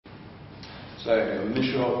So,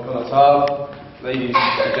 Monsieur Conatar, ladies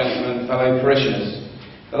and gentlemen, fellow parishioners,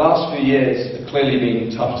 the last few years have clearly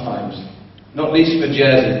been tough times, not least for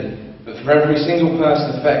Jersey, but for every single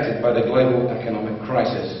person affected by the global economic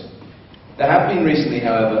crisis. There have been recently,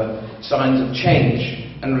 however, signs of change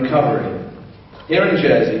and recovery. Here in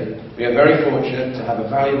Jersey, we are very fortunate to have a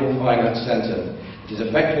valuable finance centre that is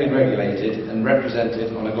effectively regulated and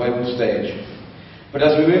represented on a global stage. But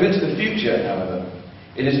as we move into the future, however,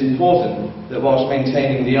 it is important that whilst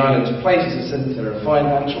maintaining the island's place as a centre of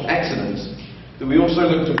financial excellence, that we also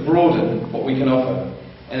look to broaden what we can offer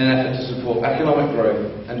in an effort to support economic growth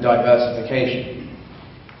and diversification.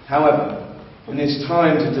 However, in this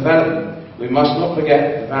time of development, we must not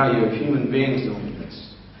forget the value of human beings in all of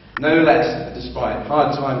this. No less that despite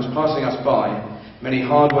hard times passing us by, many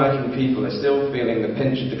hard-working people are still feeling the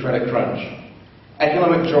pinch of the credit crunch.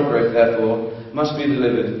 Economic job growth, therefore, must be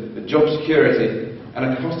delivered with job security and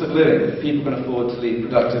a cost of living that people can afford to lead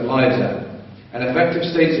productive lives at. An effective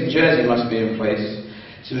state of Jersey must be in place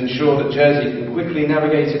to ensure that Jersey can quickly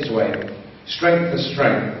navigate its way, strength for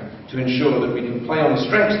strength, to ensure that we can play on the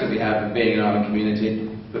strengths that we have of being an island community,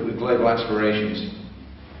 but with global aspirations.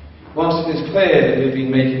 Whilst it is clear that we have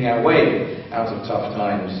been making our way out of tough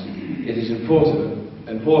times, it is important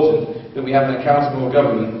that we have an accountable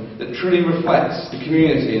government that truly reflects the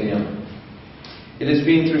community in the island. It has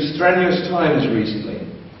been through strenuous times recently.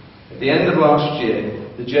 At the end of last year,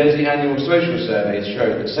 the Jersey Annual Social Survey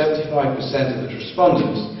showed that 75% of the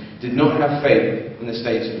respondents did not have faith in the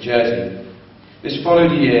state of Jersey. This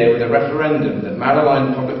followed a year with a referendum that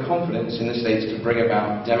malaligned public confidence in the states to bring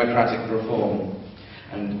about democratic reform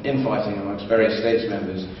and infighting amongst various states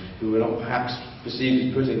members who were not perhaps perceived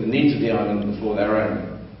as putting the needs of the island before their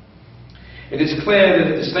own. It is clear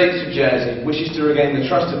that if the state of Jersey wishes to regain the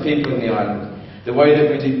trust of people in the island, the way that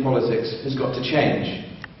we do politics has got to change.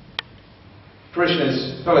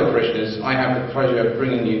 Parishioners, fellow parishioners, I have the pleasure of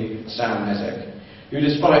bringing you Sam Mezec, who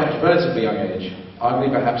despite his relatively young age,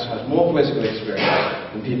 arguably perhaps has more political experience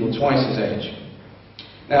than people twice his age.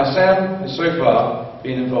 Now Sam has so far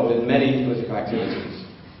been involved in many political activities.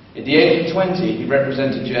 At the age of 20, he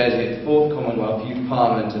represented Jersey at the 4th Commonwealth Youth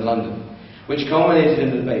Parliament in London, which culminated in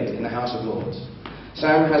a debate in the House of Lords.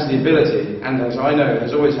 Sam has the ability, and as I know,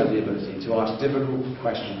 has always had the ability, to ask difficult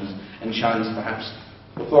questions and challenge perhaps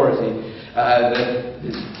authority that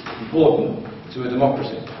is important to a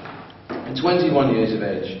democracy. At 21 years of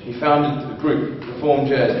age, he founded the group Reform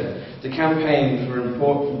Jersey to campaign for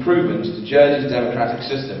improvements to Jersey's democratic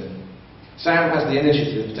system. Sam has the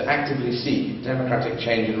initiative to actively seek democratic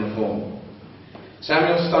change and reform.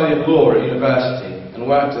 Samuel studied law at university and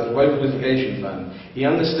worked at a local litigation firm. He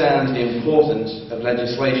understands the importance of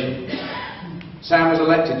legislation. Sam was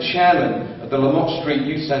elected chairman of the Lamont Street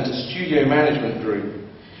Youth Centre Studio Management Group,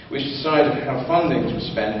 which decided how funding was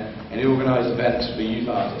spent and organised events for youth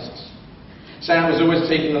artists. Sam has always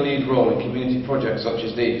taken the lead role in community projects such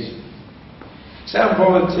as these. Sam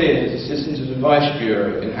volunteered as assistant to the Vice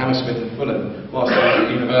Bureau in Hammersmith and Fulham whilst at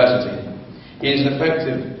university. He is an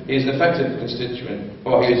effective constituent,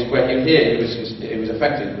 or he was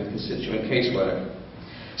effective with constituent casework.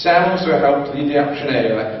 Sam also helped lead the Option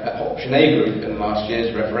A group in last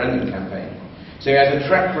year's referendum campaign, so he has a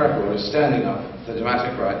track record of standing up for the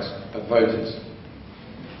democratic rights of voters.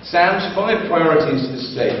 Sam's 5 priorities to the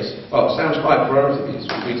states, Sam's 5 priorities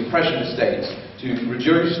would be to pressure the states to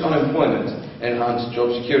reduce unemployment and enhance job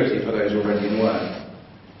security for those already in work,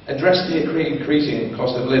 address the increasing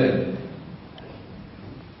cost of living,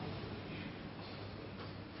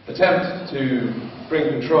 attempt to bring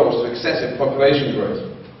controls to excessive population growth,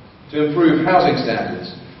 to improve housing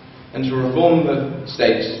standards, and to reform the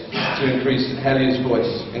states to increase St Helier's voice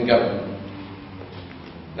in government.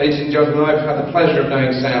 Ladies and gentlemen, I've had the pleasure of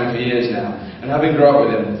knowing Sam for years now, and having grown up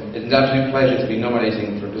with him, it's an absolute pleasure to be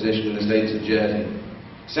nominating for a position in the States of Jersey.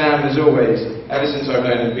 Sam, as always, ever since I've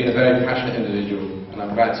known him, has been a very passionate individual, and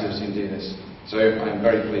I'm glad to have seen him do this. So I'm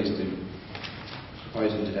very pleased to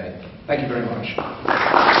propose him today. Thank you very much.